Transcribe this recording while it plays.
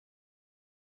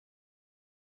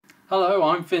Hello,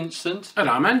 I'm Vincent. And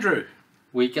I'm Andrew.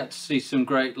 We get to see some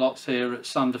great lots here at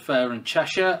Sander Fair in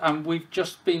Cheshire, and we've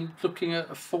just been looking at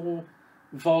a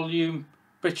 4-volume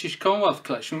British Commonwealth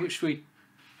collection, which we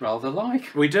rather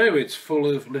like. We do. It's full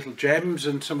of little gems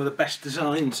and some of the best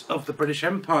designs of the British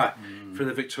Empire from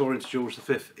the Victorian to George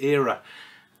V era.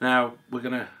 Now, we're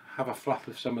going to have a flap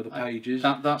of some of the pages.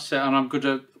 That's it, and I'm going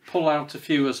to pull out a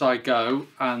few as I go,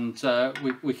 and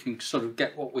we can sort of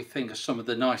get what we think are some of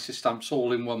the nicest stamps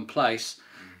all in one place.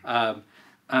 And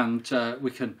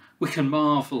we can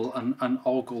marvel and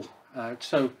ogle.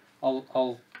 So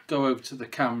I'll go over to the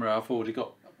camera. I've already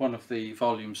got one of the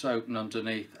volumes open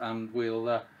underneath, and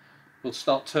we'll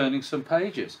start turning some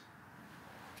pages.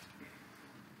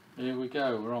 Here we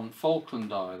go. We're on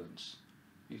Falkland Islands.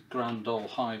 These grand old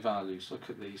high values. Look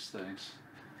at these things.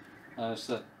 There's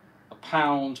a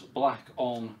pound black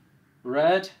on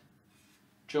red,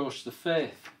 George V,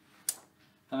 and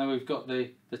then we've got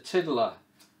the Tiddler,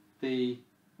 the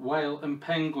whale and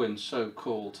penguin,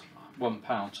 so-called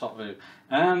 £1 top value,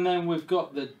 and then we've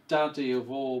got the daddy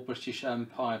of all British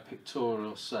Empire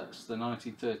pictorial sets, the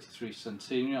 1933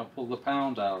 centenary. I'll pull the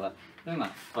pound out there. Isn't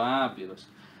that fabulous?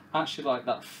 I actually like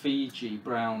that Fiji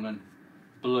brown and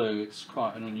blue. It's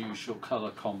quite an unusual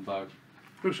colour combo.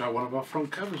 Looks like one of our front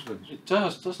covers, Vince. It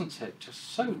does, doesn't it?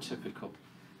 Just so typical.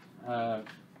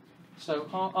 So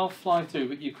I'll fly through,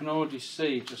 but you can already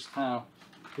see just how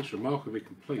it's remarkably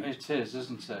complete. it is,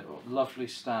 isn't it? What lovely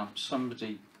stamps.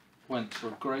 Somebody went to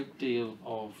a great deal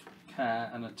of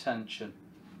care and attention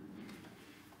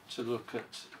to look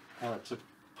at, to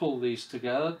pull these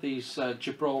together. These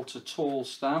Gibraltar tall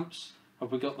stamps.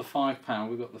 Have we got the £5?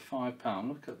 We've got the £5.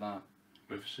 Look at that.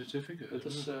 With a certificate. With a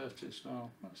cert as well.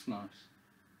 That's nice.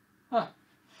 Ah.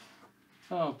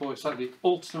 Oh boy, it's like the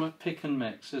ultimate pick and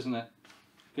mix, isn't it?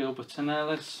 Gilbert and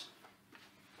Ellis.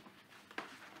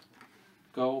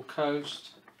 Gold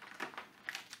Coast.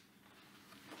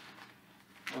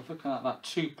 I'm looking at that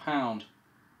 £2.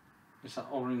 Is that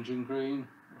orange and green,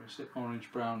 or is it orange,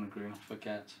 brown and green? I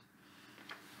forget.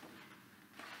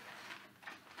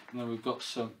 And then we've got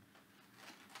some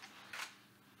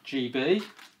GB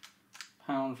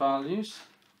pound values.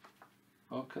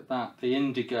 Look at that. The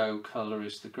indigo colour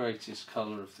is the greatest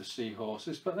colour of the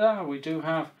seahorses, but there we do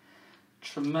have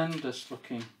tremendous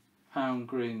looking pound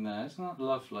green there. Isn't that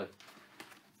lovely?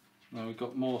 Then we've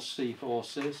got more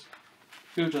seahorses.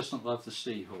 Who doesn't love the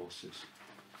seahorses?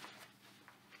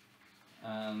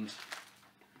 And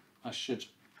I should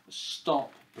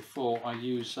stop before I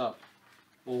use up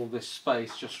all this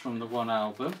space just from the one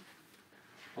album.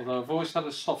 Although I've always had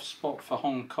a soft spot for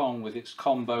Hong Kong with its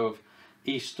combo of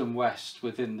East and West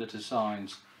within the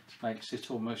designs. Makes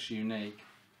it almost unique.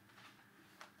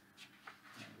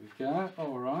 There we go.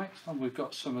 Alright, and we've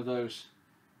got some of those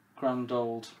grand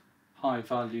old high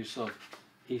values of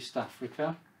East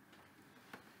Africa.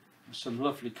 Some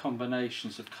lovely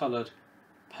combinations of coloured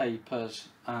papers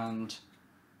and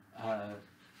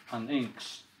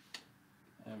inks.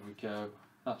 There we go.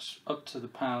 That's up to the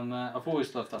pound there. I've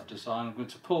always loved that design. I'm going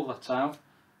to pull that out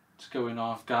to go in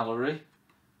our gallery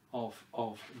of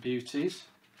beauties.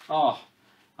 Oh,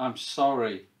 I'm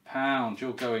sorry, pound,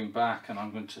 you're going back, and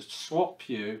I'm going to swap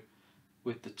you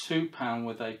with the £2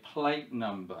 with a plate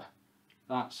number.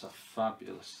 That's a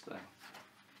fabulous thing.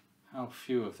 How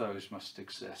few of those must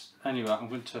exist. Anyway, I'm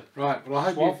going to right.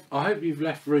 Well, I hope you've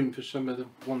left room for some of the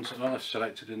ones that I've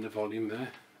selected in the volume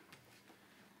there.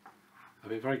 I've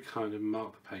been very kind and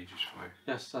marked the pages for you.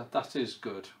 Yes, that is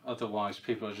good. Otherwise,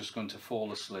 people are just going to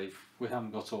fall asleep. We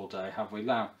haven't got all day, have we?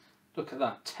 Now, look at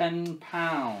that. £10,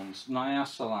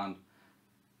 Nyasaland.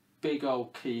 Big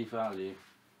old key value.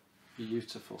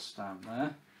 Beautiful stamp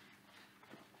there.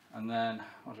 And then,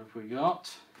 what have we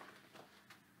got?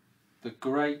 The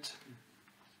great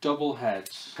double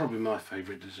heads. Probably my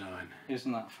favourite design.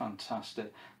 Isn't that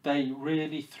fantastic? They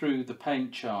really threw the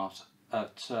paint chart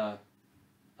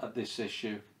at this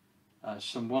issue.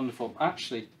 Some wonderful,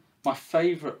 actually my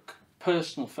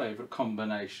personal favourite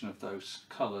combination of those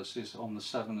colours is on the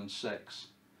 7 and 6.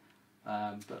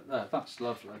 But that's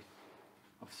lovely.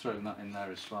 I've thrown that in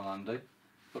there as well, Andy.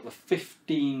 Got the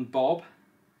 15 bob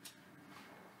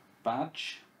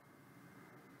badge.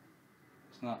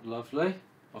 Isn't that lovely?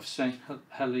 Of St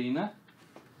Helena.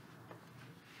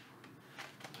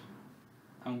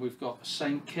 And we've got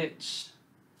St Kitts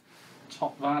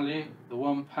top value, the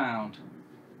 £1.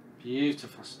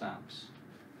 Beautiful stamps.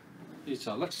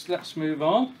 Beautiful. Let's move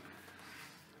on.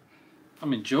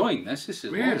 I'm enjoying this. This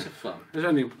is lots of fun. There's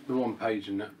only the one page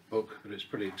in that book, but it's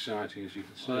pretty exciting, as you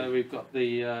can see. So we've got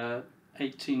the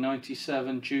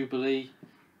 1897 Jubilee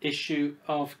issue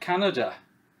of Canada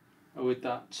with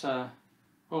that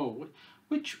Oh,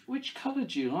 which colour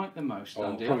do you like the most, Oh,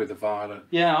 Andy? probably the violet.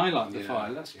 Yeah, I like the Yeah,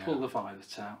 violet. Let's yeah. pull the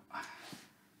violet out.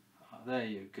 Oh, there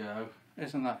you go.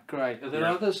 Isn't that great? Are there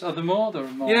Yeah. others? Are there more? There are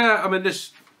more. Yeah, I mean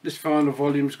this final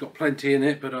volume's got plenty in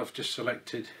it, but I've just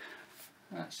selected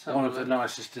Let's have one a of the look.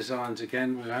 nicest designs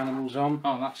again with animals on.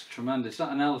 Oh, that's tremendous. Is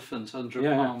that an elephant under a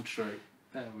Yeah. palm tree?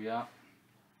 There we are.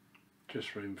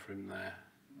 Just room for him there.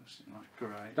 That's not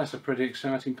great. That's a pretty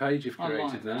exciting page you've I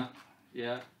created like there. that.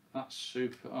 Yeah, that's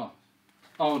super.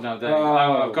 Oh no, there.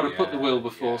 Oh, I've got to put the yeah,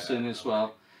 Wilberforce yeah, in as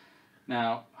well.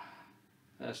 Now,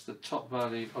 there's the top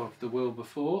value of the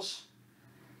Wilberforce,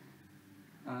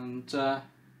 and there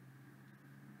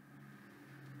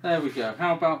we go.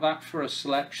 How about that for a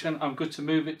selection? I'm going to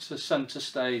move it to centre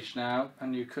stage now,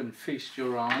 and you can feast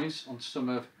your eyes on some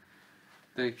of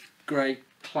the great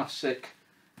classic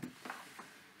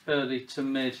early to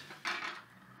mid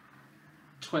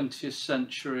 20th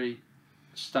century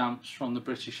stamps from the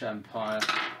British Empire.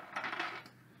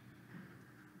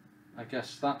 I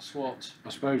guess that's what. I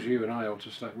suppose you and I ought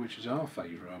to select which is our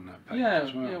favourite on that page Yeah,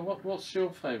 as well. yeah. What's your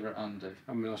favourite, Andy?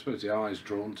 I mean, I suppose the eye's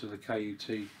drawn to the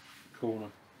KUT corner.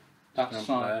 That's stamp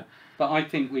fine. there. But I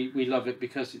think we love it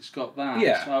because it's got that.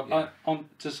 Yeah, So yeah. on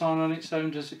design on its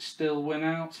own, does it still win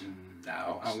out?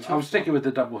 No, It's I'm tough sticking with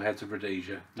the double heads of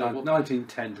Rhodesia. Double-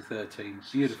 1910 to 13.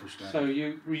 Beautiful stamp. So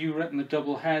you reckon the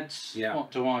double heads? Yeah.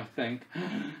 What do I think?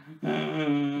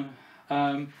 You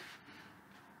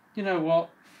know what?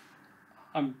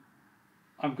 I'm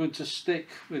going to stick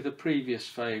with a previous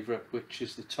favourite, which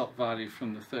is the top value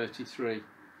from the 33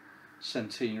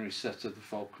 centenary set of the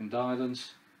Falkland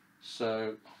Islands.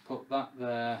 So I'll put that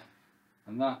there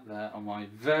and that there on my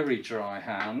very dry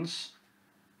hands,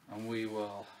 and we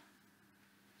will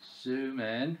zoom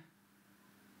in.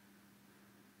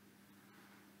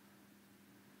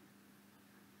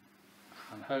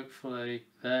 And hopefully,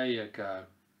 there you go.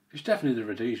 It's definitely the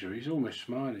Rhodesia. He's almost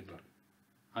smiling. Look.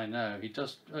 I know he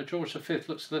does. George V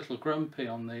looks a little grumpy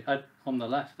on the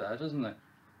left there, doesn't he?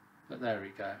 But there we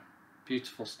go.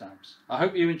 Beautiful stamps. I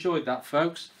hope you enjoyed that,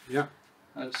 folks. Yeah.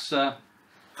 That's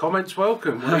Comments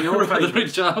welcome. What are your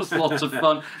favourites? that was lots of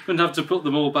fun. Going to have to put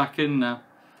them all back in now.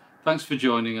 Thanks for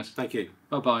joining us. Thank you.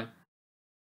 Bye bye.